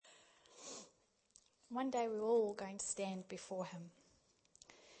One day we're all going to stand before him.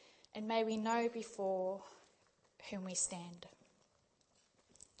 And may we know before whom we stand.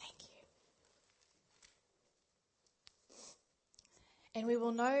 Thank you. And we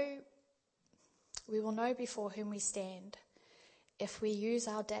will know before whom we stand if we use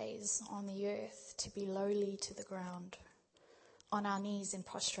our days on the earth to be lowly to the ground, on our knees and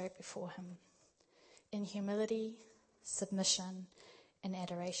prostrate before him, in humility, submission, and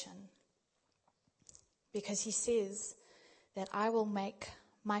adoration. Because he says that I will make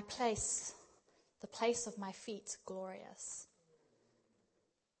my place, the place of my feet, glorious.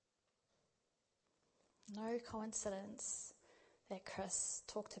 No coincidence that Chris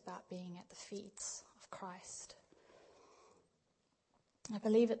talked about being at the feet of Christ. I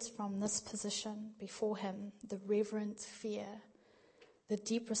believe it's from this position before him, the reverent fear, the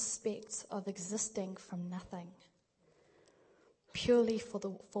deep respect of existing from nothing, purely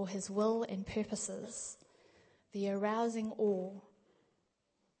for his will and purposes, the arousing awe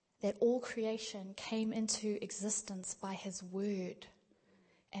that all creation came into existence by his word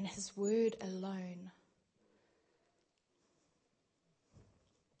and his word alone.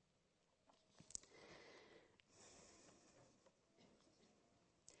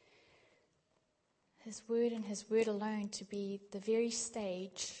 His word and his word alone to be the very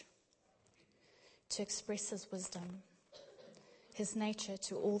stage to express his wisdom, his nature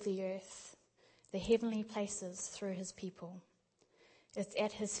to all the earth, the heavenly places through his people. It's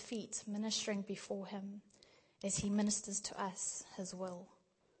at his feet, ministering before him as he ministers to us his will.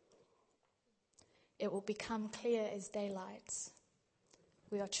 It will become clear as daylight.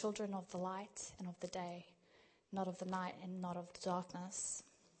 We are children of the light and of the day, not of the night and not of the darkness.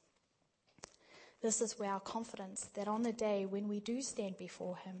 This is where our confidence that on the day when we do stand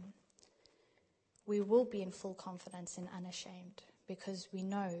before him, we will be in full confidence and unashamed because we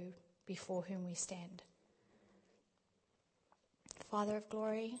know before whom we stand. Father of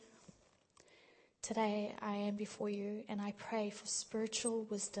glory, today I am before you and I pray for spiritual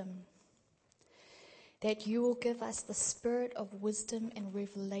wisdom, that you will give us the spirit of wisdom and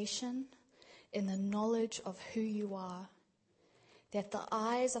revelation in the knowledge of who you are, that the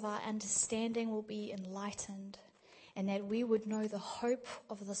eyes of our understanding will be enlightened, and that we would know the hope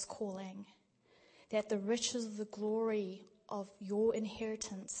of this calling, that the riches of the glory of your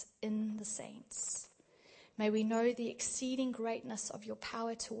inheritance in the saints. May we know the exceeding greatness of your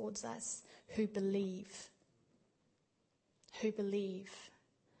power towards us who believe,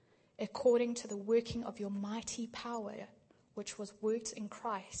 according to the working of your mighty power, which was worked in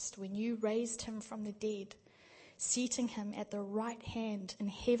Christ when you raised him from the dead, seating him at the right hand in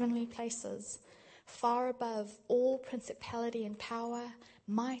heavenly places, far above all principality and power,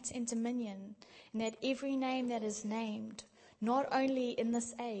 might and dominion, and that every name that is named, not only in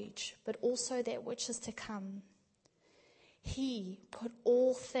this age, but also that which is to come. He put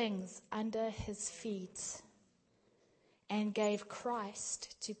all things under his feet and gave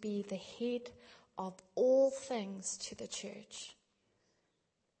Christ to be the head of all things to the church,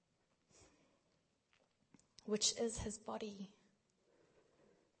 which is his body,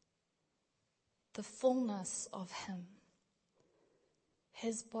 the fullness of him.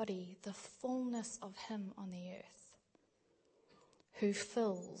 His body, the fullness of him on the earth, who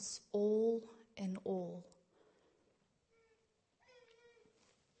fills all in all.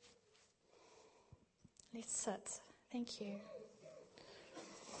 Let's sit. Thank you.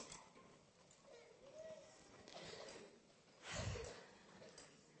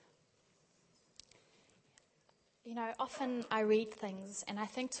 You know, often I read things and I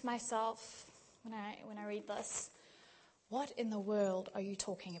think to myself, when I read this, what in the world are you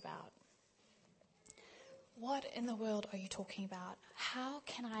talking about? What in the world are you talking about? How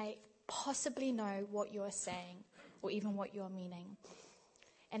can I possibly know what you are saying or even what you are meaning?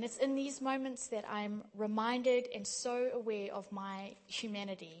 And it's in these moments that I'm reminded and so aware of my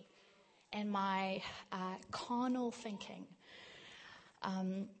humanity and my carnal thinking,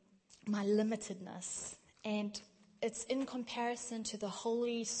 my limitedness. And it's in comparison to the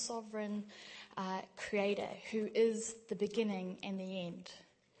holy, sovereign Creator who is the beginning and the end.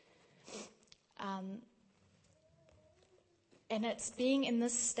 And it's being in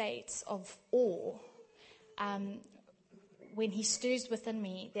this state of awe when he stirs within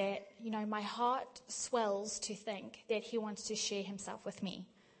me that, you know, my heart swells to think that he wants to share himself with me.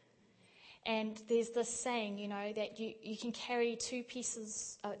 And there's this saying, you know, that you can carry two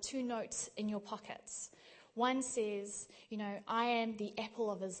notes in your pockets. One says, you know, I am the apple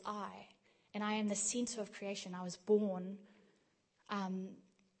of his eye, and I am the center of creation. I was born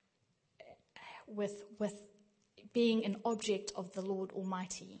with being an object of the Lord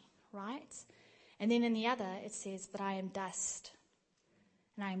Almighty, right? And then in the other, it says, but I am dust,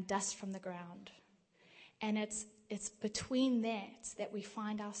 and I am dust from the ground. And it's between that we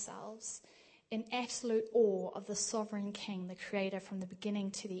find ourselves in absolute awe of the sovereign King, the Creator from the beginning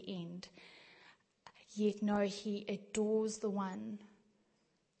to the end. Yet no, he adores the one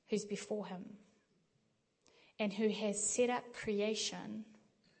who's before him and who has set up creation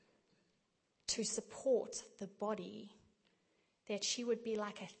to support the body, that she would be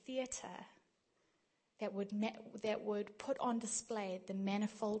like a theatre that would put on display the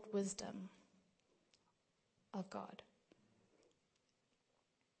manifold wisdom of God.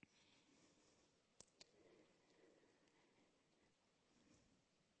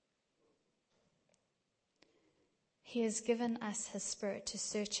 He has given us his Spirit to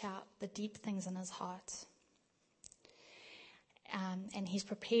search out the deep things in his heart. And he's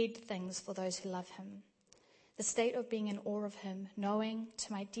prepared things for those who love him. The state of being in awe of him, knowing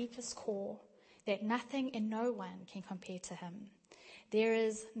to my deepest core that nothing and no one can compare to him. There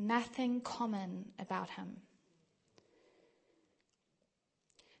is nothing common about him.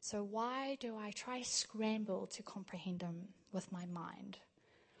 So why do I try scramble to comprehend him with my mind,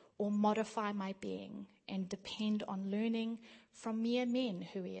 or modify my being and depend on learning from mere men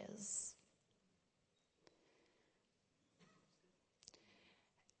who he is?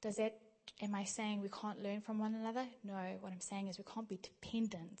 Am I saying we can't learn from one another? No, what I'm saying is we can't be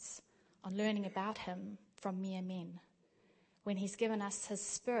dependent on learning about him from mere men. When he's given us his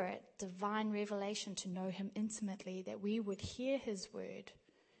Spirit, divine revelation to know him intimately, that we would hear his word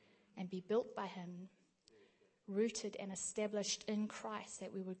and be built by him, rooted and established in Christ,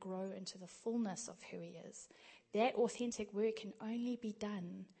 that we would grow into the fullness of who he is. That authentic work can only be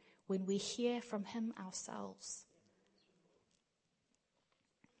done when we hear from him ourselves.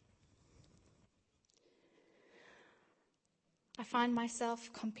 I find myself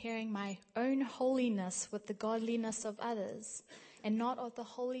comparing my own holiness with the godliness of others and not of the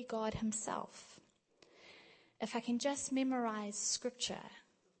holy God himself. If I can just memorize scripture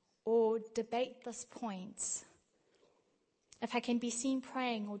or debate this point, if I can be seen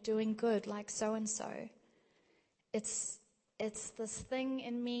praying or doing good like so-and-so, it's this thing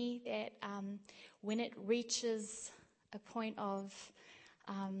in me that when it reaches a point of,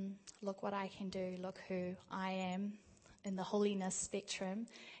 look what I can do, look who I am, in the holiness spectrum,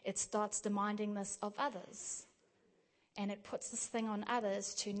 it starts demanding this of others. And it puts this thing on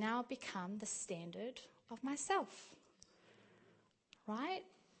others to now become the standard of myself. Right?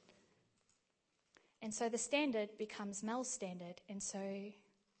 And so the standard becomes Mel's standard. And so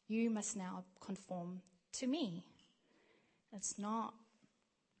you must now conform to me. It's not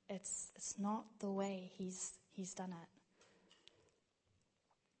the way he's done it.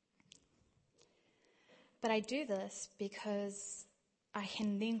 But I do this because I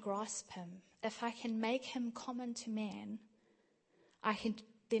can then grasp him. If I can make him common to man,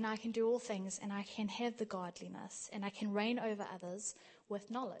 then I can do all things, and I can have the godliness, and I can reign over others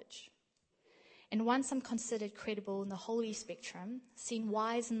with knowledge. And once I'm considered credible in the holy spectrum, seen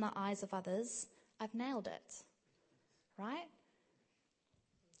wise in the eyes of others, I've nailed it. Right?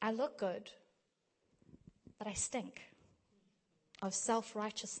 I look good, but I stink of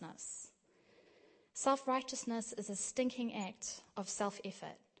self-righteousness. Self-righteousness is a stinking act of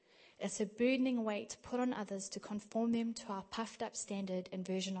self-effort. It's a burdening weight put on others to conform them to our puffed-up standard and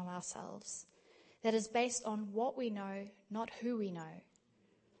version of ourselves that is based on what we know, not who we know.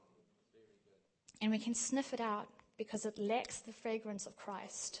 And we can sniff it out because it lacks the fragrance of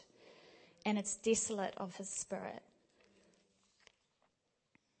Christ, and it's desolate of his Spirit.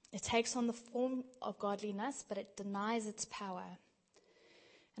 It takes on the form of godliness, but it denies its power.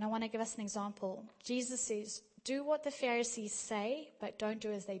 And I want to give us an example. Jesus says, do what the Pharisees say, but don't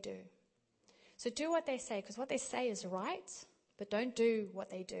do as they do. So do what they say, because what they say is right, but don't do what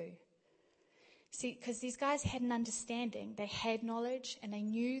they do. See, because these guys had an understanding, they had knowledge, and they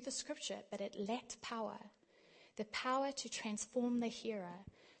knew the scripture, but it lacked power. The power to transform the hearer,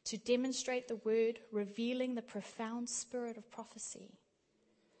 to demonstrate the word, revealing the profound spirit of prophecy.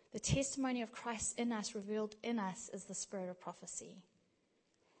 The testimony of Christ in us, revealed in us, is the spirit of prophecy.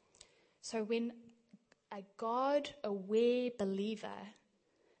 So when a God-aware believer,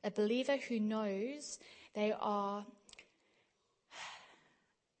 a believer who knows they are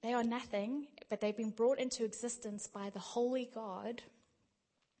nothing, but they've been brought into existence by the holy God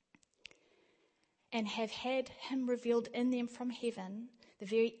and have had him revealed in them from heaven, the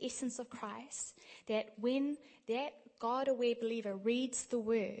very essence of Christ, that when that God-aware believer reads the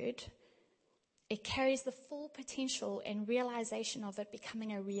word, it carries the full potential and realization of it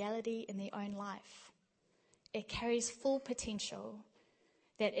becoming a reality in their own life. It carries full potential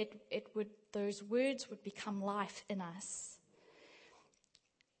that those words would become life in us.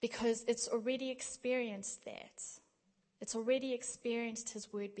 Because it's already experienced that. It's already experienced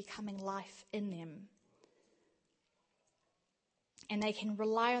his word becoming life in them. And they can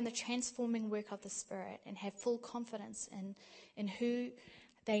rely on the transforming work of the Spirit and have full confidence in who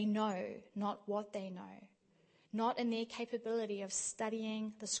they know, not what they know. Not in their capability of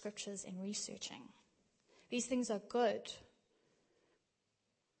studying the scriptures and researching. These things are good.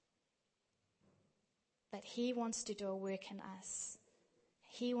 But he wants to do a work in us.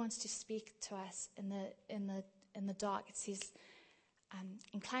 He wants to speak to us in the dark. It says,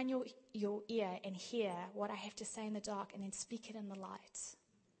 incline your ear and hear what I have to say in the dark, and then speak it in the light.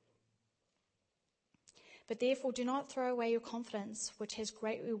 But therefore do not throw away your confidence, which has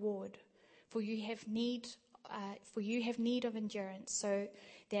great reward, for you have need of endurance, so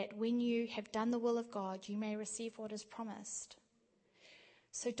that when you have done the will of God, you may receive what is promised.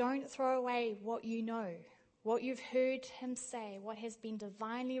 So don't throw away what you know, what you've heard him say, what has been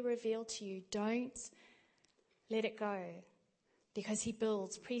divinely revealed to you. Don't let it go, because he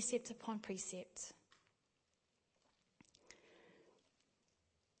builds precept upon precept.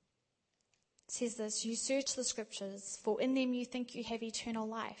 It says this, you search the scriptures, for in them you think you have eternal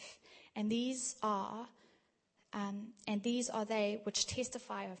life, and these are they which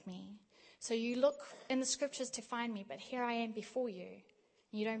testify of me. So you look in the scriptures to find me, but here I am before you.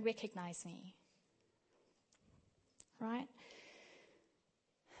 You don't recognize me. Right?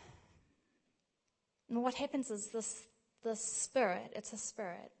 And what happens is this spirit, it's a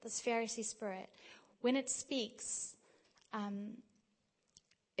spirit, this Pharisee spirit, when it speaks,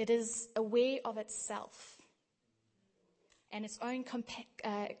 it is aware of itself and its own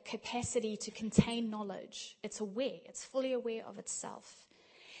capacity to contain knowledge. It's aware, it's fully aware of itself.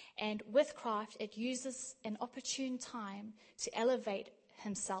 And with craft, it uses an opportune time to elevate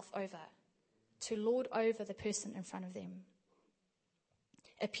himself over, to lord over the person in front of them,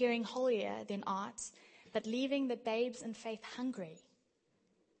 appearing holier than art, but leaving the babes in faith hungry.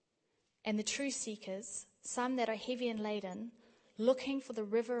 And the true seekers, some that are heavy and laden, looking for the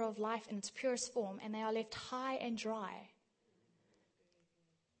river of life in its purest form, and they are left high and dry.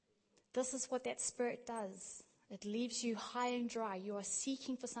 This is what that spirit does. It leaves you high and dry. You are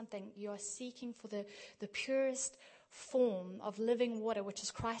seeking for something. You are seeking for the purest form of living water, which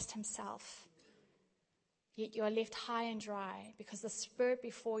is Christ himself. Yet you are left high and dry because the spirit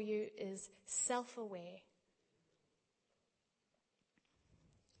before you is self-aware.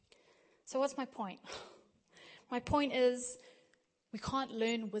 So what's my point? My point is we can't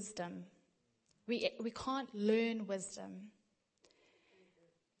learn wisdom. We can't learn wisdom.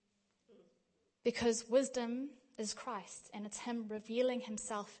 Because wisdom is Christ, and it's him revealing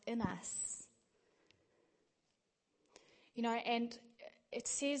himself in us. You know, and it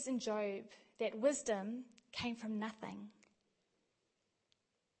says in Job that wisdom came from nothing.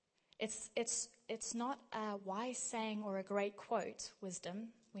 It's not a wise saying or a great quote, wisdom,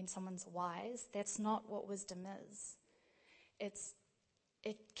 when someone's wise. That's not what wisdom is.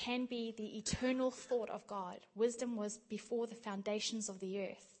 It can be the eternal thought of God. Wisdom was before the foundations of the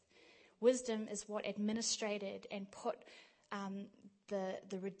earth. Wisdom is what administrated and put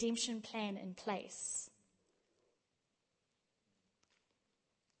the redemption plan in place.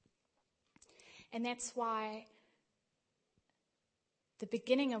 And that's why the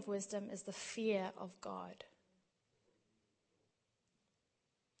beginning of wisdom is the fear of God.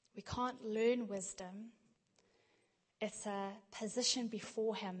 We can't learn wisdom. It's a position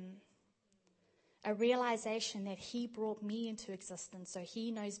before him, a realization that he brought me into existence, so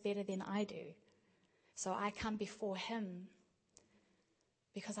he knows better than I do. So I come before him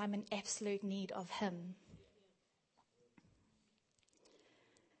because I'm in absolute need of him.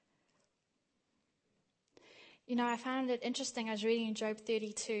 You know, I found it interesting. I was reading in Job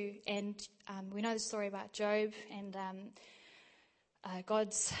 32, and we know the story about Job, and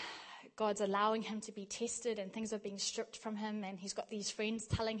God's allowing him to be tested, and things are being stripped from him, and he's got these friends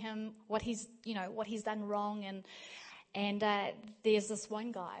telling him what he's done wrong, and there's this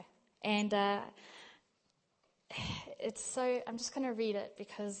one guy, and it's so. I'm just going to read it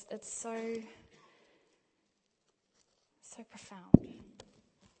because it's so profound.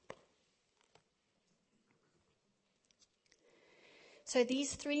 So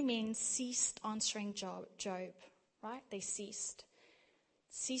these three men ceased answering Job, right? They ceased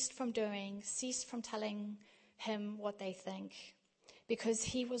from doing, ceased from telling him what they think, because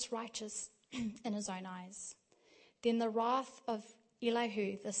he was righteous in his own eyes. Then the wrath of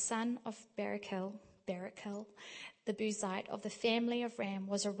Elihu, the son of Barachel, Barachel, the Buzite of the family of Ram,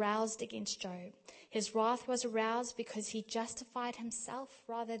 was aroused against Job. His wrath was aroused because he justified himself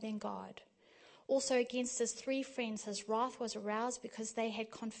rather than God. Also against his 3 friends, his wrath was aroused because they had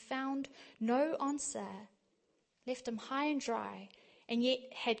confound no answer, left him high and dry, and yet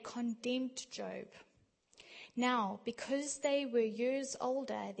had condemned Job. Now, because they were years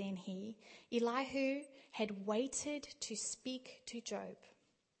older than he, Elihu had waited to speak to Job.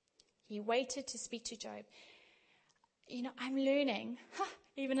 He waited to speak to Job. I'm learning,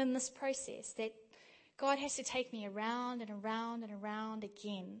 even in this process, that God has to take me around and around and around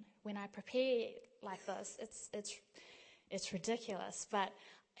again. When I prepare like this, it's ridiculous, but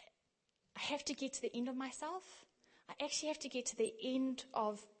I have to get to the end of myself. I actually have to get to the end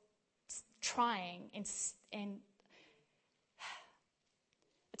of trying, and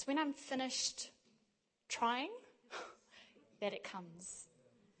it's when I'm finished trying that it comes.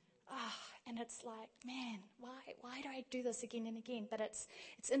 And it's like, man, why do I do this again and again? But it's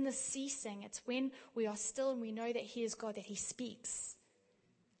in the ceasing. It's when we are still and we know that he is God, that he speaks.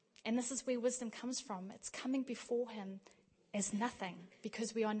 And this is where wisdom comes from. It's coming before him as nothing,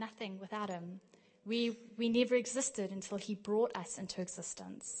 because we are nothing without him. We never existed until he brought us into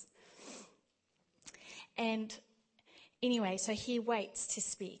existence. And anyway, so he waits to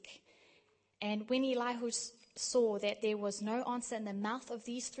speak. And when Elihu saw that there was no answer in the mouth of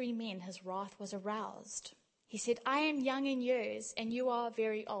these 3 men, his wrath was aroused. He said, I am young in years, and you are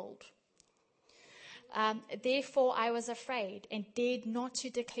very old. Therefore I was afraid and dared not to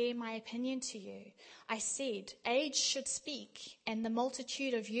declare my opinion to you. I said, age should speak, and the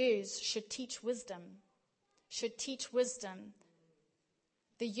multitude of years should teach wisdom. Should teach wisdom.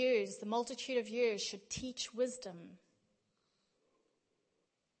 The multitude of years should teach wisdom.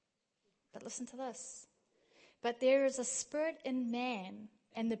 But listen to this. But there is a spirit in man,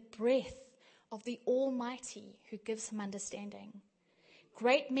 and the breath of the Almighty who gives him understanding.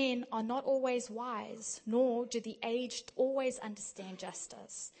 Great men are not always wise, nor do the aged always understand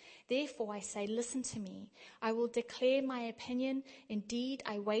justice. Therefore I say, listen to me. I will declare my opinion. Indeed,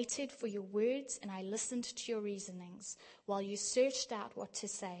 I waited for your words, and I listened to your reasonings, while you searched out what to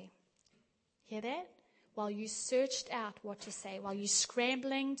say. Hear that? While you searched out what to say, while you're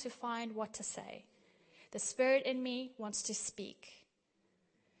scrambling to find what to say. The Spirit in me wants to speak.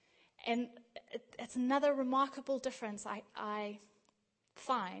 And it's another remarkable difference I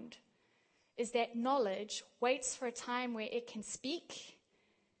find, is that knowledge waits for a time where it can speak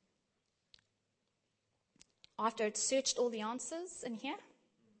after it's searched all the answers in here,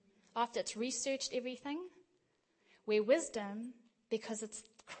 after it's researched everything, where wisdom, because it's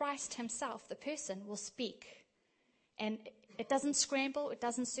Christ himself, the person, will speak. And it doesn't scramble, it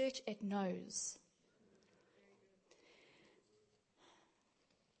doesn't search, it knows.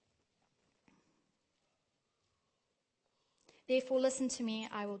 Therefore, listen to me,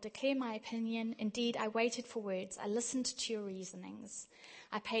 I will declare my opinion. Indeed, I waited for words. I listened to your reasonings.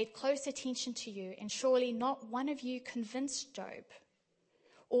 I paid close attention to you, and surely not one of you convinced Job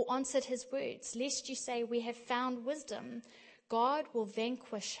or answered his words, lest you say, we have found wisdom. God will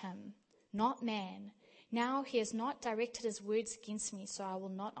vanquish him, not man. Now he has not directed his words against me, so I will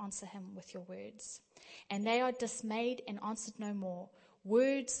not answer him with your words. And they are dismayed and answered no more.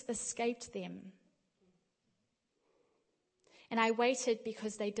 Words escaped them. And I waited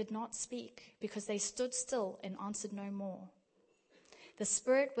because they did not speak, because they stood still and answered no more. The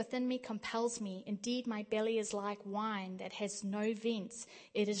spirit within me compels me. Indeed, my belly is like wine that has no vents.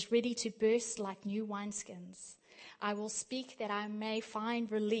 It is ready to burst like new wineskins. I will speak that I may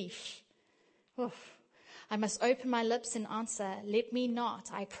find relief. Oof. I must open my lips and answer. Let me not,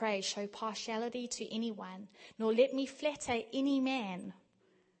 I pray, show partiality to anyone, nor let me flatter any man.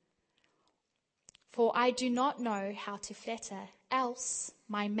 For I do not know how to flatter, else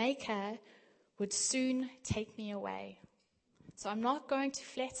my Maker would soon take me away. So I'm not going to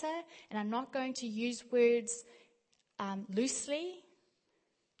flatter, and I'm not going to use words loosely.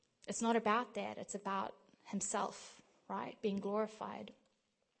 It's not about that. It's about himself, right? Being glorified.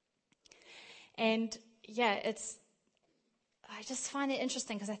 And yeah, I just find it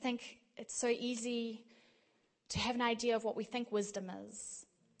interesting because I think it's so easy to have an idea of what we think wisdom is.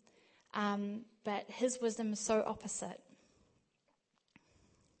 But his wisdom is so opposite.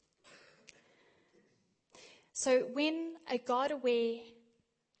 So when a God-aware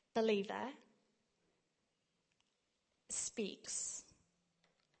believer speaks,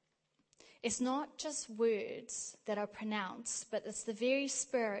 it's not just words that are pronounced, but it's the very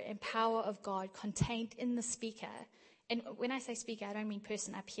spirit and power of God contained in the speaker. And when I say speaker, I don't mean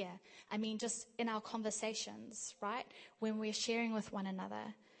person up here. I mean just in our conversations, right? When we're sharing with one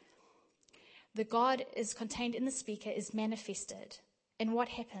another. The God is contained in the speaker is manifested. And what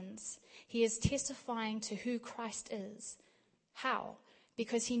happens? He is testifying to who Christ is. How?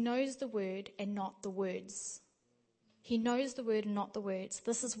 Because he knows the word and not the words. He knows the word and not the words.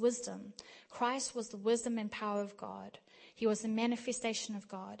 This is wisdom. Christ was the wisdom and power of God. He was the manifestation of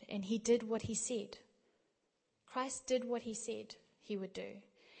God, and he did what he said. Christ did what he said he would do.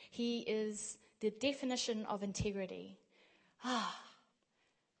 He is the definition of integrity.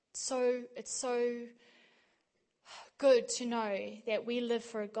 So it's so good to know that we live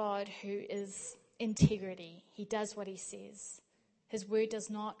for a God who is integrity. He does what he says. His word does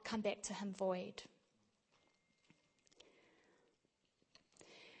not come back to him void.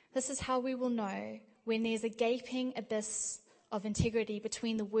 This is how we will know when there's a gaping abyss of integrity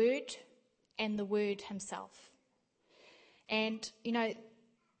between the word and the word himself. And,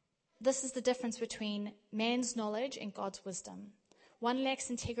 this is the difference between man's knowledge and God's wisdom. One lacks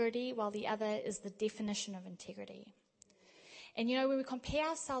integrity while the other is the definition of integrity. And, when we compare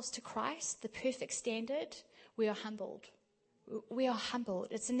ourselves to Christ, the perfect standard, we are humbled. We are humbled.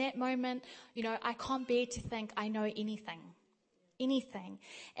 It's in that moment, I can't bear to think I know anything,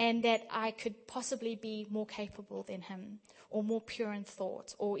 and that I could possibly be more capable than him, or more pure in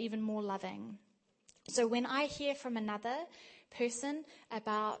thought, or even more loving. So when I hear from another person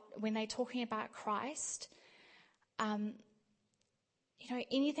when they're talking about Christ,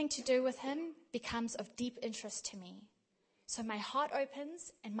 anything to do with him becomes of deep interest to me. So my heart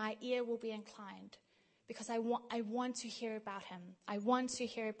opens and my ear will be inclined, because I want to hear about him. I want to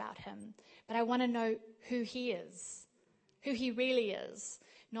hear about him, but I want to know who he is, who he really is,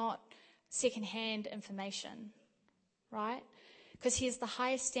 not secondhand information, right? Because he is the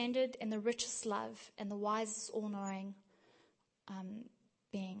highest standard and the richest love and the wisest all-knowing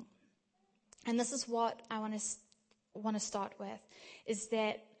being. And this is what I want to start with, is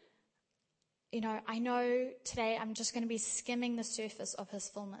that, I know today I'm just going to be skimming the surface of his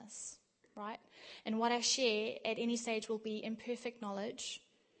fullness, right? And what I share at any stage will be imperfect knowledge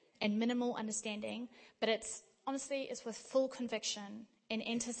and minimal understanding, but it's with full conviction and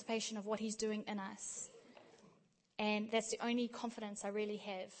anticipation of what he's doing in us. And that's the only confidence I really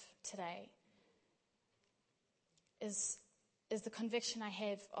have today, is the conviction I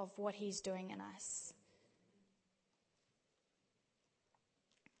have of what he's doing in us.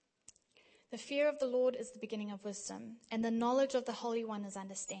 The fear of the Lord is the beginning of wisdom, and the knowledge of the Holy One is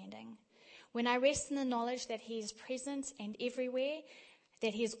understanding. When I rest in the knowledge that he is present and everywhere,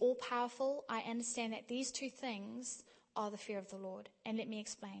 that he is all-powerful, I understand that these two things are the fear of the Lord. And let me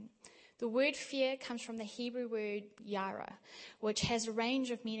explain. The word fear comes from the Hebrew word yara, which has a range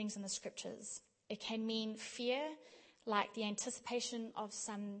of meanings in the scriptures. It can mean fear, like the anticipation of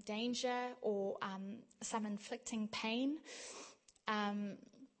some danger or some inflicting pain.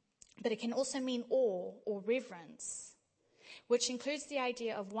 But it can also mean awe or reverence, which includes the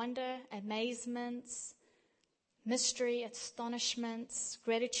idea of wonder, amazement, mystery, astonishment,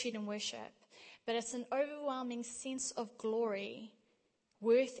 gratitude, and worship. But it's an overwhelming sense of glory,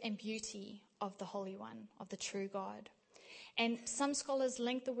 worth, and beauty of the Holy One, of the true God. And some scholars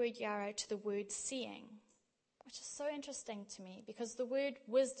link the word yara to the word seeing, which is so interesting to me, because the word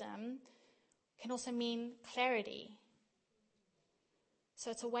wisdom can also mean clarity. So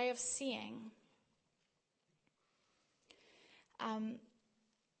it's a way of seeing. And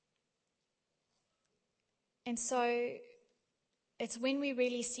so it's when we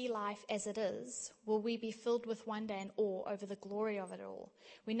really see life as it is, will we be filled with wonder and awe over the glory of it all.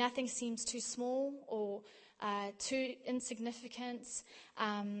 When nothing seems too small or too insignificant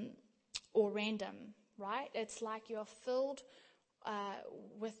or random, right? It's like you're filled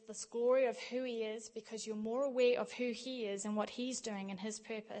with this glory of who he is, because you're more aware of who he is and what he's doing and his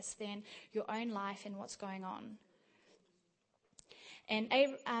purpose than your own life and what's going on. And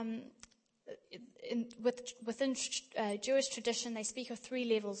within Jewish tradition, they speak of 3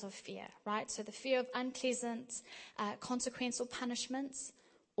 levels of fear, right? So the fear of unpleasant consequential punishments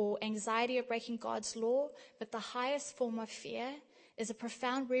or anxiety of breaking God's law. But the highest form of fear is a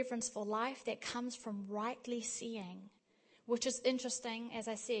profound reverence for life that comes from rightly seeing, which is interesting, as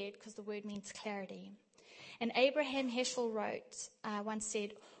I said, because the word means clarity. And Abraham Heschel once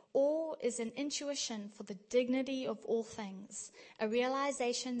said, awe is an intuition for the dignity of all things, a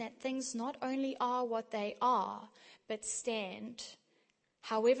realization that things not only are what they are, but stand,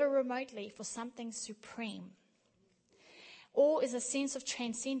 however remotely, for something supreme. Awe is a sense of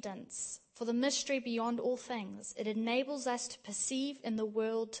transcendence, for the mystery beyond all things. It enables us to perceive in the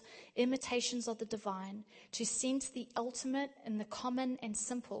world imitations of the divine, to sense the ultimate in the common and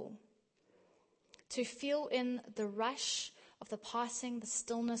simple, to feel in the rush of the passing, the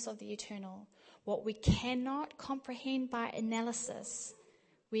stillness of the eternal. What we cannot comprehend by analysis,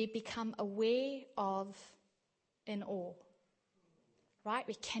 we become aware of in awe. Right?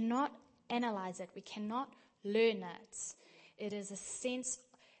 We cannot analyze it. We cannot learn it. It is a sense,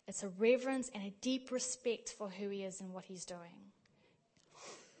 it's a reverence and a deep respect for who he is and what he's doing.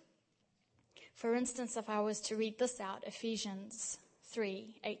 For instance, if I was to read this out, Ephesians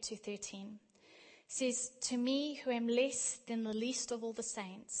 3, 8-13, says, "To me, who am less than the least of all the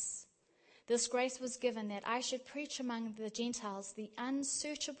saints, this grace was given that I should preach among the Gentiles the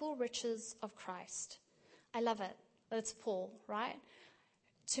unsearchable riches of Christ." I love it. It's Paul, right?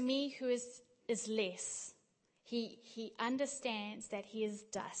 To me, who is less. He understands that he is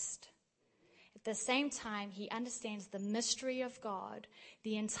dust. At the same time, he understands the mystery of God,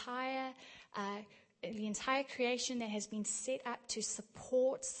 the entire creation that has been set up to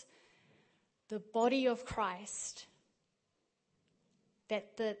support the body of Christ,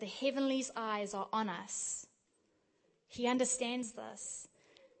 that the heavenly's eyes are on us. He understands this.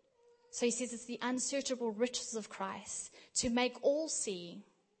 So he says it's the unsearchable riches of Christ to make all see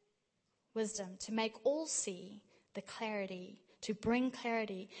wisdom, to make all see the clarity, to bring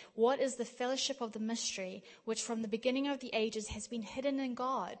clarity. What is the fellowship of the mystery, which from the beginning of the ages has been hidden in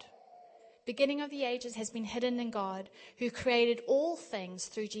God? Beginning of the ages has been hidden in God, who created all things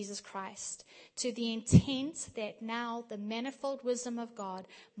through Jesus Christ, to the intent that now the manifold wisdom of God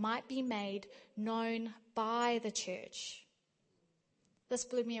might be made known by the church. This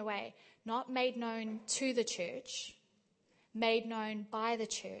blew me away. Not made known to the church, made known by the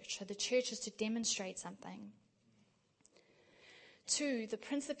church. So the church is to demonstrate something. 2, the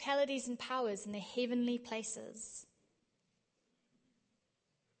principalities and powers in the heavenly places.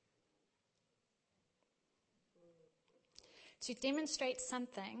 To demonstrate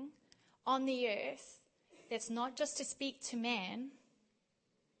something on the earth that's not just to speak to man,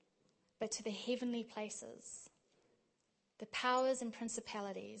 but to the heavenly places, the powers and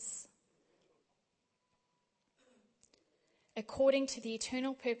principalities, according to the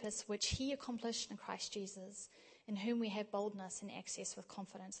eternal purpose which he accomplished in Christ Jesus, in whom we have boldness and access with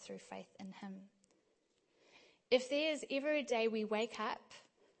confidence through faith in him. If there is ever a day we wake up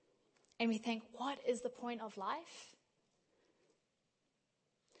and we think, what is the point of life?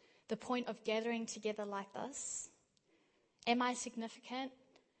 The point of gathering together like this? Am I significant?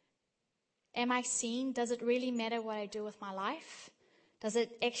 Am I seen? Does it really matter what I do with my life? Does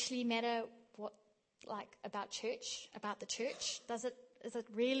it actually matter about church, about the church? Is it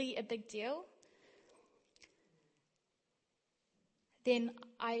really a big deal? Then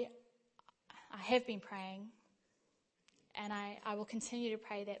I have been praying, and I will continue to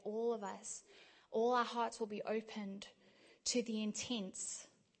pray that all of us, all our hearts will be opened to the intents,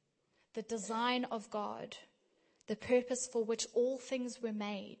 the design of God, the purpose for which all things were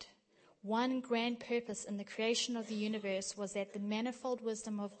made. One grand purpose in the creation of the universe was that the manifold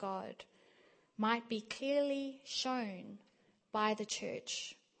wisdom of God might be clearly shown by the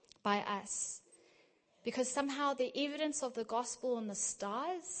church, by us. Because somehow the evidence of the gospel in the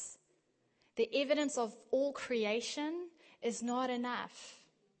stars, the evidence of all creation is not enough.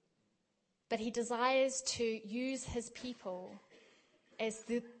 But he desires to use his people as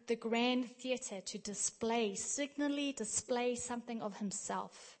the grand theatre to signally display something of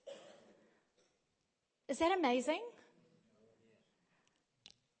himself. Is that amazing?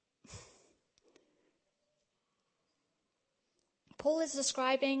 Paul is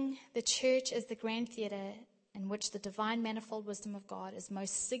describing the church as the grand theatre in which the divine manifold wisdom of God is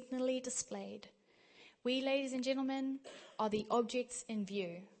most signally displayed. We, ladies and gentlemen, are the objects in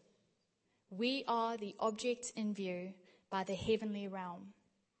view. We are the object in view by the heavenly realm.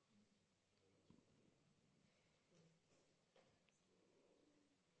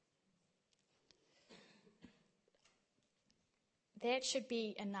 That should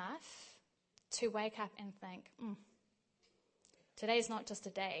be enough to wake up and think, today's not just a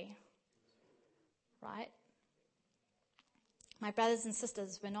day, right? My brothers and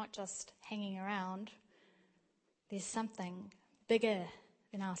sisters, we're not just hanging around. There's something bigger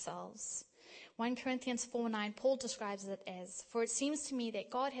than ourselves. 1 Corinthians 4:9, Paul describes it as, "For it seems to me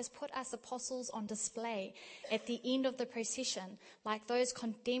that God has put us apostles on display at the end of the procession, like those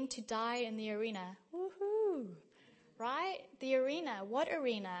condemned to die in the arena." Woohoo! Right? The arena. What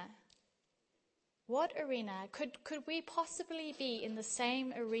arena? What arena? Could we possibly be in the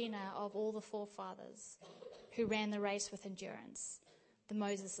same arena of all the forefathers who ran the race with endurance? The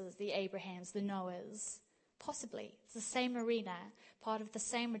Moseses, the Abrahams, the Noahs. Possibly. It's the same arena, part of the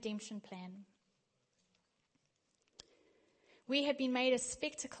same redemption plan. We have been made a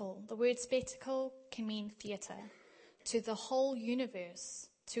spectacle. The word spectacle can mean theatre. To the whole universe,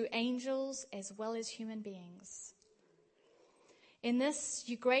 to angels as well as human beings. In this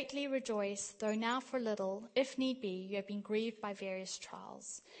you greatly rejoice, though now for a little, if need be, you have been grieved by various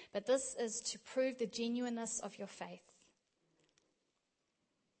trials. But this is to prove the genuineness of your faith.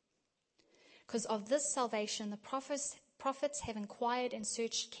 Because of this salvation the prophets have inquired and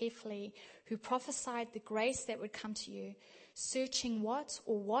searched carefully, who prophesied the grace that would come to you, searching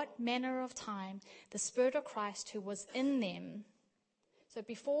what manner of time the Spirit of Christ who was in them. So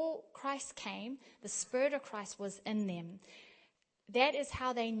before Christ came, the Spirit of Christ was in them. That is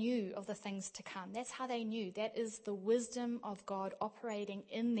how they knew of the things to come. That's how they knew. That is the wisdom of God operating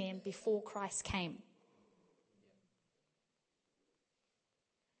in them before Christ came.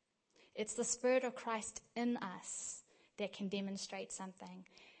 It's the Spirit of Christ in us that can demonstrate something.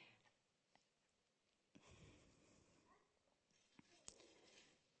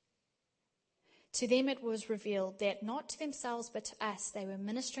 To them it was revealed that not to themselves but to us they were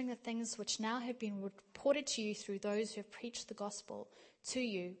ministering the things which now have been reported to you through those who have preached the gospel to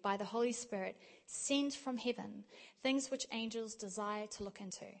you by the Holy Spirit sent from heaven, things which angels desire to look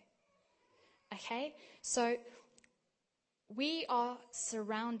into. Okay, so we are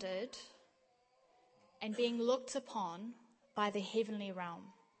surrounded and being looked upon by the heavenly realm.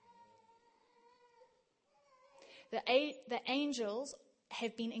 The angels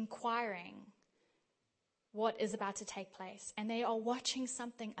have been inquiring what is about to take place, and they are watching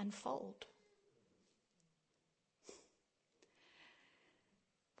something unfold.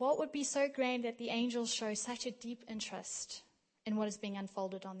 What would be so grand that the angels show such a deep interest in what is being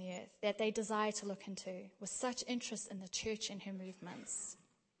unfolded on the earth, that they desire to look into, with such interest in the church and her movements?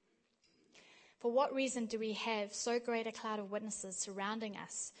 For what reason do we have so great a cloud of witnesses surrounding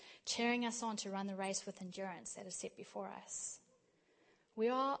us, cheering us on to run the race with endurance that is set before us? We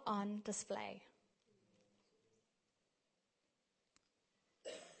are on display.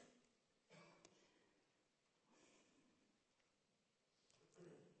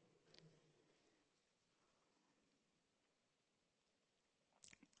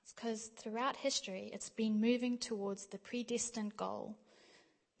 Because throughout history, it's been moving towards the predestined goal,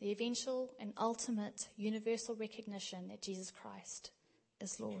 the eventual and ultimate universal recognition that Jesus Christ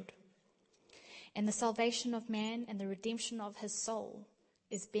is Lord. And the salvation of man and the redemption of his soul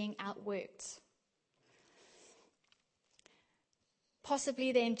is being outworked.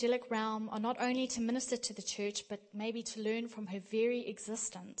 Possibly the angelic realm are not only to minister to the church, but maybe to learn from her very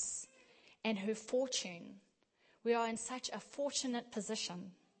existence and her fortune. We are in such a fortunate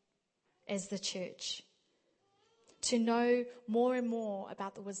position as the church to know more and more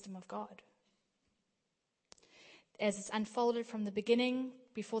about the wisdom of God. As it's unfolded from the beginning,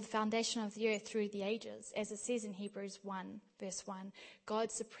 before the foundation of the earth, through the ages, as it says in Hebrews 1, verse 1,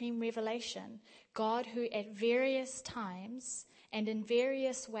 God's supreme revelation, God who at various times and in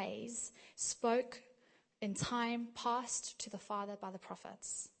various ways spoke in time past to the Father by the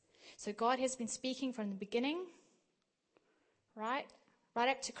prophets. So God has been speaking from the beginning, right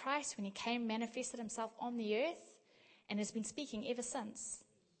up to Christ when he came, manifested himself on the earth, and has been speaking ever since.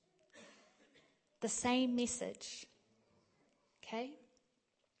 The same message. Okay?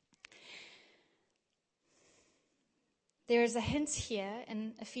 There is a hint here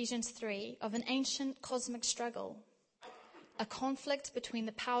in Ephesians 3 of an ancient cosmic struggle, a conflict between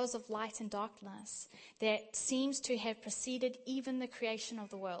the powers of light and darkness that seems to have preceded even the creation of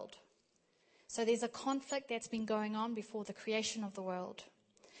the world. So there's a conflict that's been going on before the creation of the world.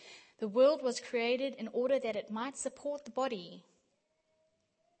 The world was created in order that it might support the body.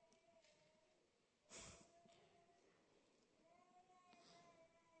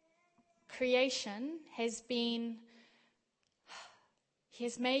 Creation he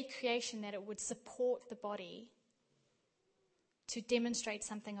has made creation that it would support the body to demonstrate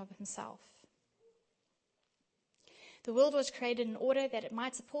something of himself. The world was created in order that it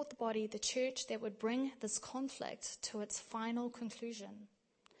might support the body, the church, that would bring this conflict to its final conclusion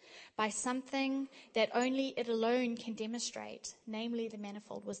by something that only it alone can demonstrate, namely the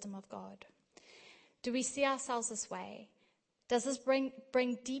manifold wisdom of God. Do we see ourselves this way? Does this bring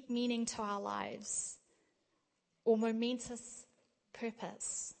deep meaning to our lives or momentous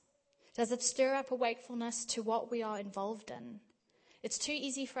purpose? Does it stir up a wakefulness to what we are involved in? It's too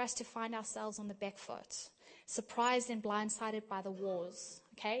easy for us to find ourselves on the back foot, surprised and blindsided by the wars,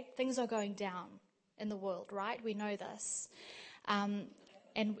 okay? Things are going down in the world, right? We know this. And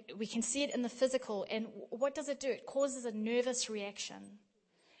we can see it in the physical. And what does it do? It causes a nervous reaction.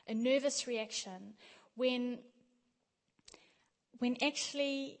 A nervous reaction when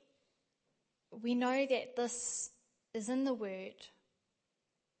actually we know that this is in the Word.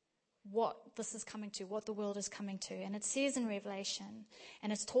 what this is coming to, what the world is coming to. And it says in Revelation,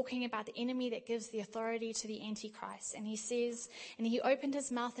 and it's talking about the enemy that gives the authority to the Antichrist. And he says, and he opened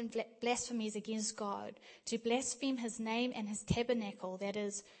his mouth in blasphemies against God, to blaspheme his name and his tabernacle, that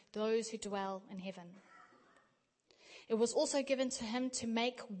is, those who dwell in heaven. It was also given to him to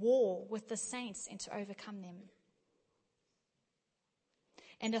make war with the saints and to overcome them.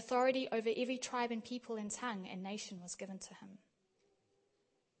 And authority over every tribe and people and tongue and nation was given to him.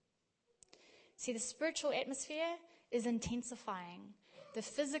 See, the spiritual atmosphere is intensifying. The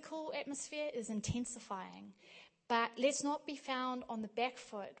physical atmosphere is intensifying. But let's not be found on the back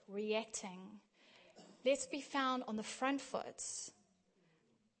foot reacting. Let's be found on the front foot,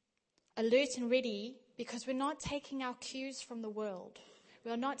 alert and ready, because we're not taking our cues from the world. We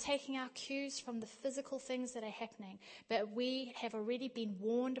are not taking our cues from the physical things that are happening, but we have already been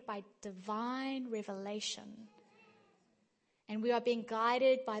warned by divine revelation. And we are being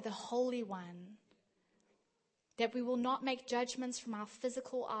guided by the Holy One, that we will not make judgments from our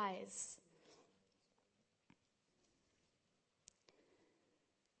physical eyes.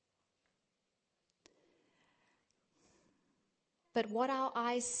 But what our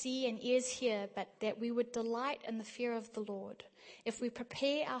eyes see and ears hear, but that we would delight in the fear of the Lord. If we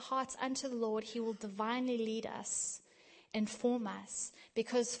prepare our hearts unto the Lord, he will divinely lead us, inform us,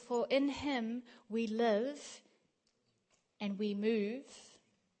 because for in him we live and we move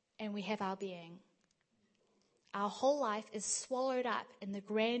and we have our being. Our whole life is swallowed up in the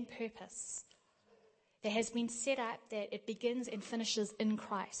grand purpose that has been set up, that it begins and finishes in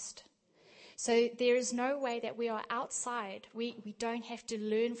Christ. So there is no way that we are outside. We don't have to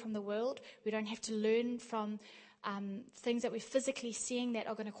learn from the world. We don't have to learn from things that we're physically seeing that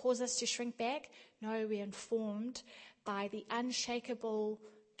are going to cause us to shrink back. No, we're informed by the unshakable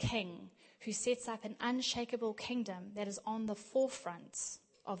King who sets up an unshakable kingdom that is on the forefront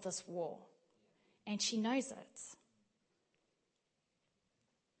of this war. And she knows it.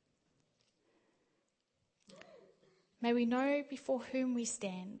 May we know before whom we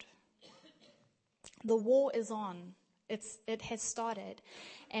stand. The war is on. It has started.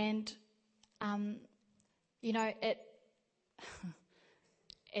 And,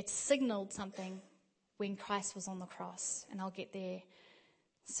 it signaled something when Christ was on the cross. And I'll get there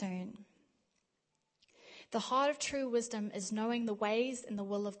soon. The heart of true wisdom is knowing the ways and the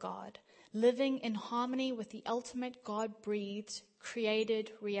will of God, living in harmony with the ultimate God-breathed,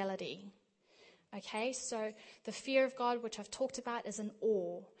 created reality. Okay, so the fear of God, which I've talked about, is an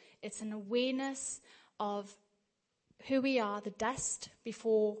awe. It's an awareness of who we are, the dust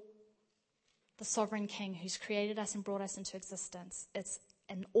before the sovereign King who's created us and brought us into existence. It's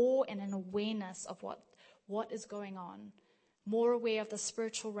an awe and an awareness of what is going on. More aware of the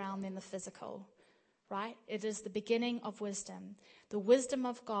spiritual realm than the physical, right? It is the beginning of wisdom. The wisdom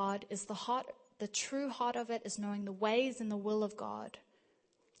of God is the heart, the true heart of it is knowing the ways and the will of God.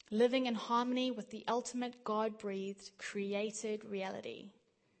 Living in harmony with the ultimate God-breathed, created reality.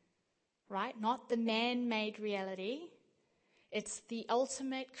 Right? Not the man-made reality. It's the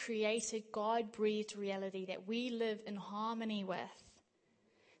ultimate created, God-breathed reality that we live in harmony with.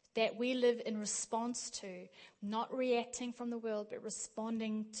 That we live in response to. Not reacting from the world, but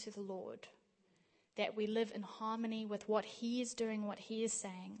responding to the Lord. That we live in harmony with what he is doing, what he is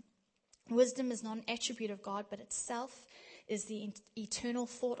saying. Wisdom is not an attribute of God, but itself is the eternal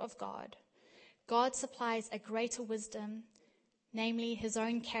thought of God. God supplies a greater wisdom, namely his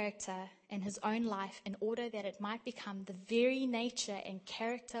own character and his own life, in order that it might become the very nature and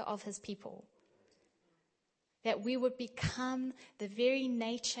character of his people. That we would become the very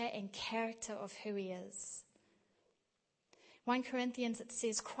nature and character of who he is. 1 Corinthians, it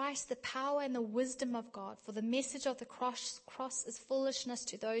says, Christ, the power and the wisdom of God, for the message of the cross is foolishness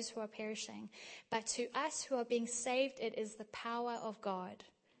to those who are perishing, but to us who are being saved, it is the power of God.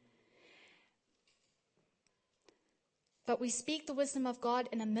 But we speak the wisdom of God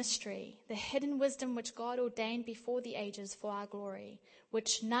in a mystery, the hidden wisdom which God ordained before the ages for our glory,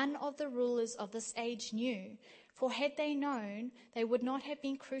 which none of the rulers of this age knew. For had they known, they would not have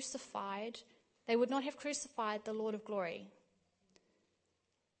been crucified. They would not have crucified the Lord of glory.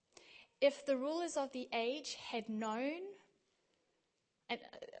 If the rulers of the age had known, and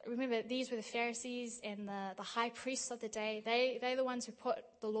remember these were the Pharisees and the high priests of the day, they're the ones who put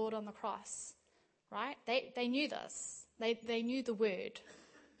the Lord on the cross, right? They knew this. They knew the word,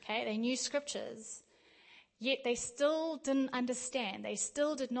 okay? They knew scriptures, yet they still didn't understand. They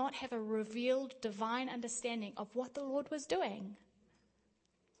still did not have a revealed divine understanding of what the Lord was doing.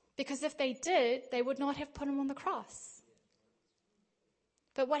 Because if they did, they would not have put him on the cross.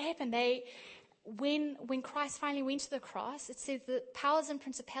 But what happened? when Christ finally went to the cross, it says the powers and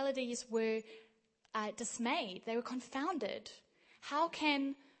principalities were dismayed. They were confounded. How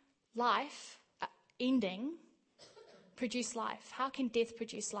can life ending produce life? How can death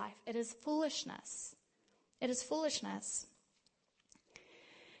produce life? It is foolishness. It is foolishness.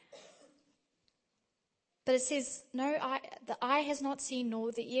 But it says, the eye has not seen,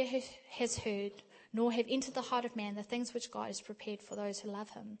 nor the ear has heard, nor have entered the heart of man the things which God has prepared for those who love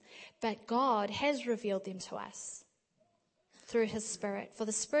him. But God has revealed them to us through his Spirit. For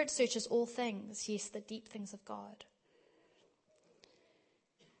the Spirit searches all things, yes, the deep things of God.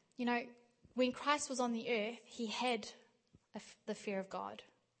 You know, when Christ was on the earth, he had the fear of God.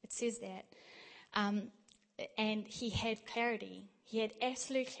 It says that. And he had clarity. He had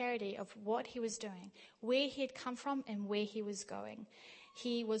absolute clarity of what he was doing, where he had come from and where he was going.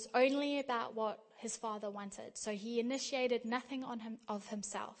 He was only about what his Father wanted. So he initiated nothing of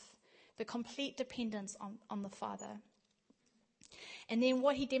himself, the complete dependence on the Father. And then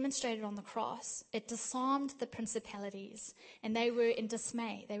what he demonstrated on the cross, it disarmed the principalities, and they were in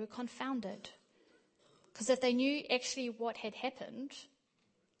dismay. They were confounded. Because if they knew actually what had happened,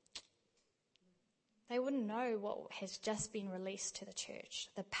 they wouldn't know what has just been released to the church,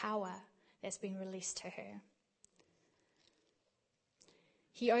 the power that's been released to her.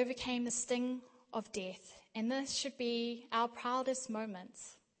 He overcame the sting of death, and this should be our proudest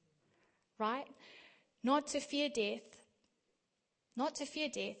moments, right? Not to fear death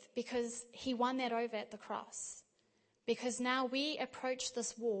because he won that over at the cross. Because now we approach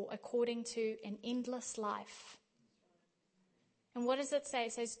this war according to an endless life. And what does it say?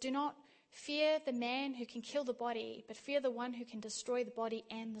 It says, do not fear the man who can kill the body, but fear the one who can destroy the body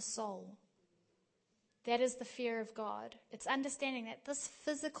and the soul. That is the fear of God. It's understanding that this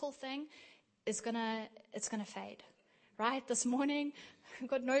physical thing is gonna fade. Right? This morning, I've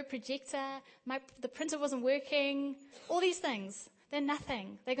got no projector, the printer wasn't working, all these things. They're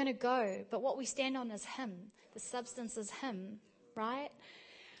nothing. They're going to go. But what we stand on is him. The substance is him. Right?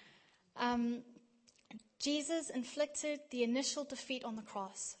 Jesus inflicted the initial defeat on the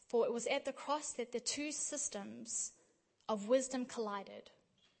cross, for it was at the cross that the two systems of wisdom collided.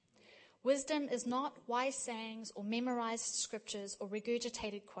 Wisdom is not wise sayings or memorized scriptures or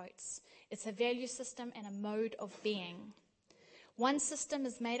regurgitated quotes. It's a value system and a mode of being. One system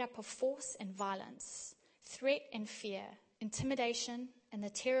is made up of force and violence, threat and fear, intimidation and the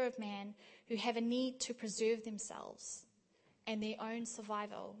terror of man who have a need to preserve themselves and their own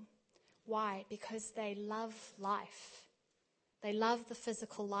survival. Why? Because they love life. They love the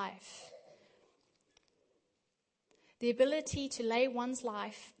physical life. The ability to lay one's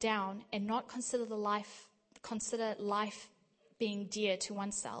life down and not consider life being dear to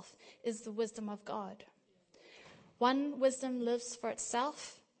oneself is the wisdom of God. One wisdom lives for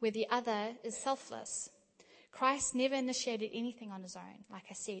itself, where the other is selfless. Christ never initiated anything on his own, like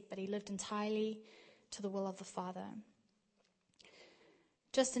I said, but he lived entirely to the will of the Father.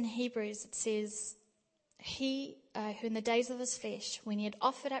 Just in Hebrews, it says, he who in the days of his flesh, when he had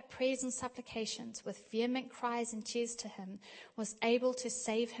offered up prayers and supplications with vehement cries and tears to him, was able to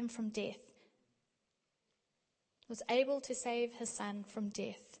save him from death, was able to save his son from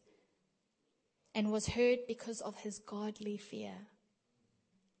death, and was heard because of his godly fear.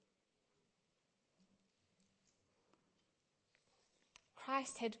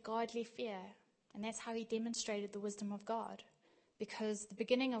 Christ had godly fear, and that's how he demonstrated the wisdom of God, because the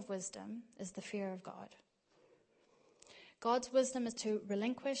beginning of wisdom is the fear of God. God's wisdom is to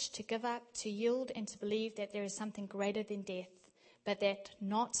relinquish, to give up, to yield, and to believe that there is something greater than death, but that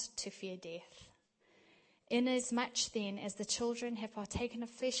not to fear death. Inasmuch then as the children have partaken of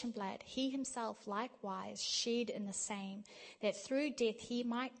flesh and blood, he himself likewise shared in the same, that through death he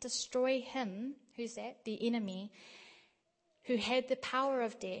might destroy him, who's that? The enemy, who had the power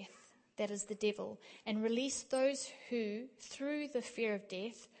of death, that is the devil, and release those who, through the fear of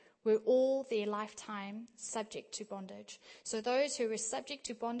death, were all their lifetime subject to bondage. So those who were subject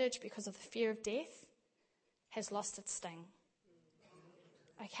to bondage because of the fear of death has lost its sting.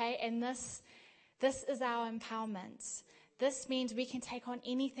 Okay, and this is our empowerment. This means we can take on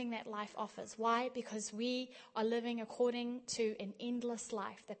anything that life offers. Why? Because we are living according to an endless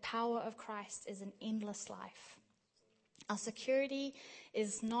life. The power of Christ is an endless life. Our security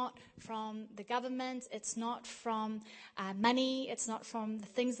is not from the government. It's not from money. It's not from the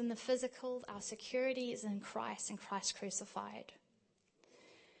things in the physical. Our security is in Christ and Christ crucified.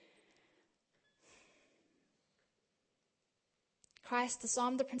 Christ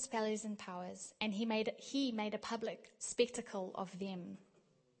disarmed the principalities and powers, and he made a public spectacle of them.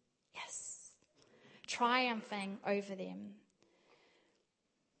 Yes. Triumphing over them.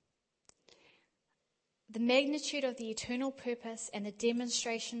 the magnitude of the eternal purpose and the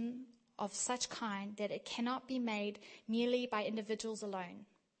demonstration of such kind that it cannot be made merely by individuals alone.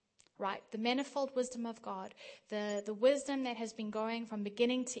 Right? The manifold wisdom of God, the wisdom that has been going from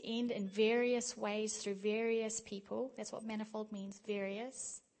beginning to end in various ways through various people. That's what manifold means,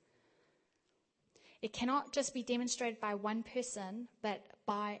 various. It cannot just be demonstrated by one person, but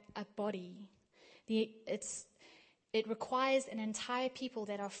by a body. It requires an entire people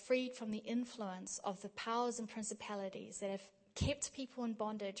that are freed from the influence of the powers and principalities that have kept people in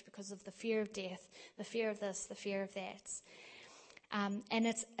bondage because of the fear of death, the fear of this, the fear of that. And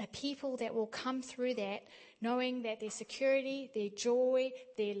it's a people that will come through that knowing that their security, their joy,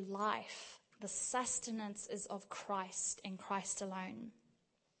 their life, the sustenance is of Christ and Christ alone.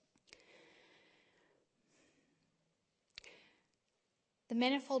 The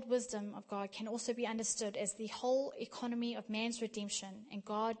manifold wisdom of God can also be understood as the whole economy of man's redemption and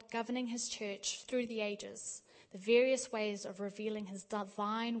God governing his church through the ages, the various ways of revealing his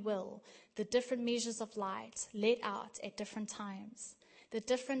divine will, the different measures of light let out at different times, the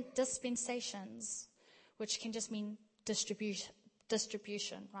different dispensations, which can just mean distribution,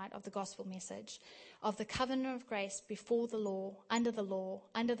 right, of the gospel message, of the covenant of grace before the law, under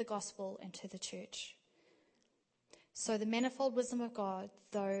the gospel, and to the church. So the manifold wisdom of God,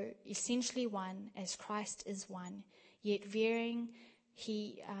 though essentially one, as Christ is one, yet varying,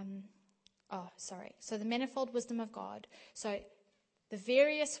 So the manifold wisdom of God, so the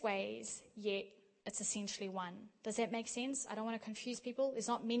various ways, yet it's essentially one. Does that make sense? I don't want to confuse people. There's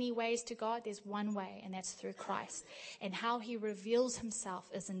not many ways to God. There's one way, and that's through Christ. And how he reveals himself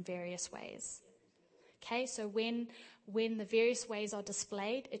is in various ways. Okay, so when the various ways are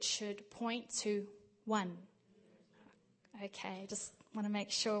displayed, it should point to one. Okay, just want to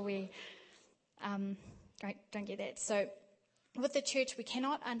make sure we don't get that. So with the church, we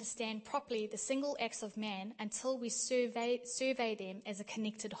cannot understand properly the single acts of man until we survey them as a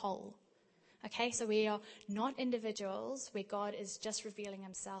connected whole. Okay, so we are not individuals where God is just revealing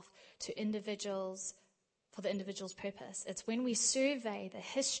himself to individuals for the individual's purpose. It's when we survey the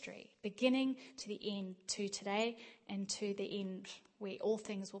history, beginning to the end, to today and to the end, where all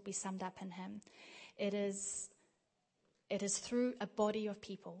things will be summed up in him. It is through a body of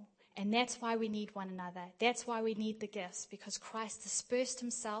people. And that's why we need one another. That's why we need the gifts, because Christ dispersed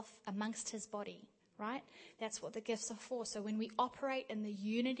himself amongst his body, right? That's what the gifts are for. So when we operate in the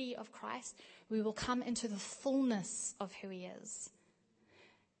unity of Christ, we will come into the fullness of who he is.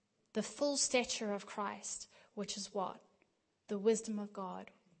 The full stature of Christ, which is what? The wisdom of God,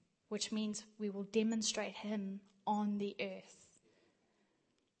 which means we will demonstrate him on the earth.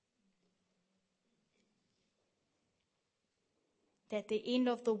 That at the end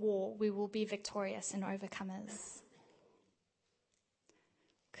of the war, we will be victorious and overcomers.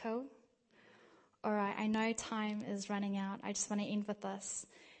 Cool? All right, I know time is running out. I just want to end with this.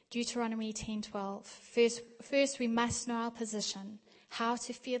 Deuteronomy 10:12. First, we must know our position, how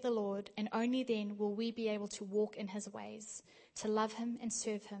to fear the Lord, and only then will we be able to walk in his ways, to love him and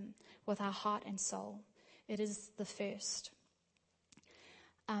serve him with our heart and soul. It is the first.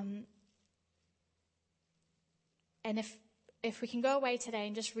 And if we can go away today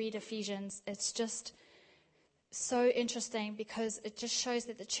and just read Ephesians, it's just so interesting because it just shows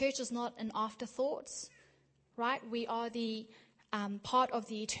that the church is not an afterthought, right? We are the part of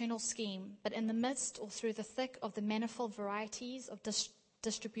the eternal scheme, but in the midst or through the thick of the manifold varieties of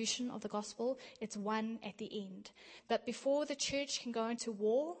distribution of the gospel, it's one at the end. But before the church can go into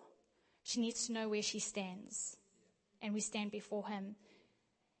war, she needs to know where she stands, and we stand before him.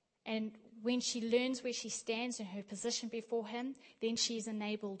 And when she learns where she stands in her position before him, then she is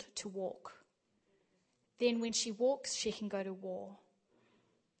enabled to walk. Then when she walks, she can go to war.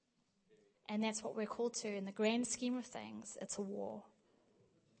 And that's what we're called to. In the grand scheme of things, it's a war.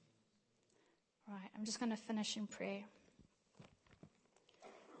 Right, I'm just going to finish in prayer.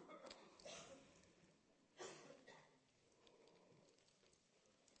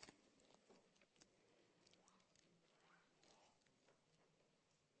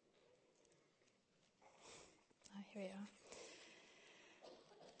 Here we are.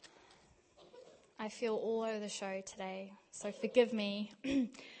 I feel all over the show today, so forgive me.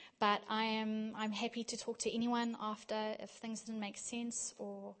 But I'm happy to talk to anyone after if things didn't make sense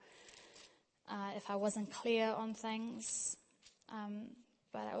or if I wasn't clear on things.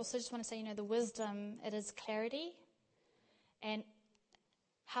 But I also just want to say, the wisdom, it is clarity. And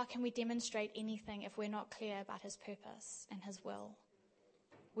how can we demonstrate anything if we're not clear about his purpose and his will?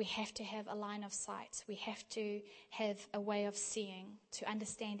 We have to have a line of sight. We have to have a way of seeing to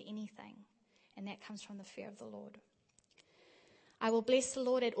understand anything. And that comes from the fear of the Lord. I will bless the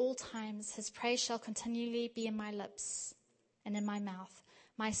Lord at all times. His praise shall continually be in my lips and in my mouth.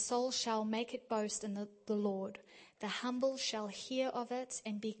 My soul shall make it boast in the Lord. The humble shall hear of it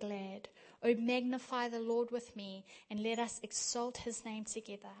and be glad. O magnify the Lord with me, and let us exalt his name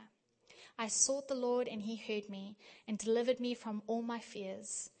together. I sought the Lord, and he heard me, and delivered me from all my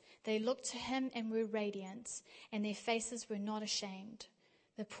fears. They looked to him and were radiant, and their faces were not ashamed.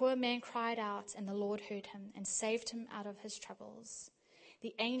 The poor man cried out, and the Lord heard him, and saved him out of his troubles.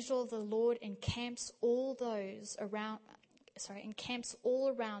 The angel of the Lord encamps all around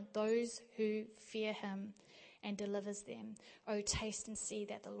those who fear him, and delivers them. O taste and see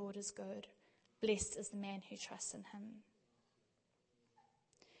that the Lord is good. Blessed is the man who trusts in him.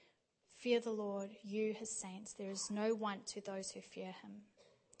 Fear the Lord, you his saints. There is no want to those who fear him.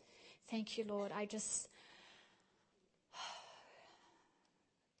 Thank you, Lord.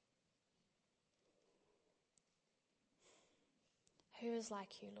 Who is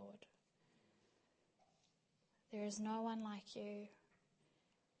like you, Lord? There is no one like you.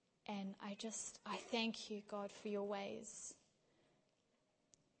 And I thank you, God, for your ways.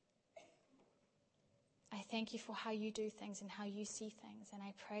 I thank you for how you do things and how you see things. And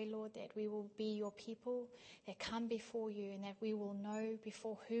I pray, Lord, that we will be your people that come before you, and that we will know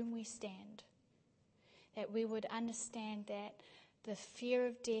before whom we stand. That we would understand that the fear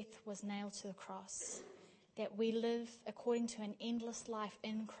of death was nailed to the cross. That we live according to an endless life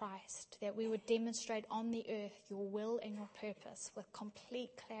in Christ. That we would demonstrate on the earth your will and your purpose with complete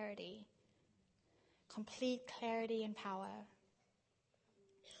clarity and power.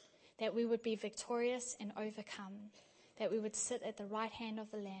 That we would be victorious and overcome. That we would sit at the right hand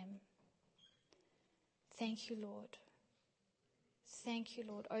of the Lamb. Thank you, Lord. Thank you,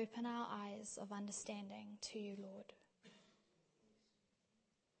 Lord. Open our eyes of understanding to you, Lord.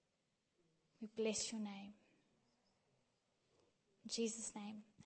 We bless your name. In Jesus' name.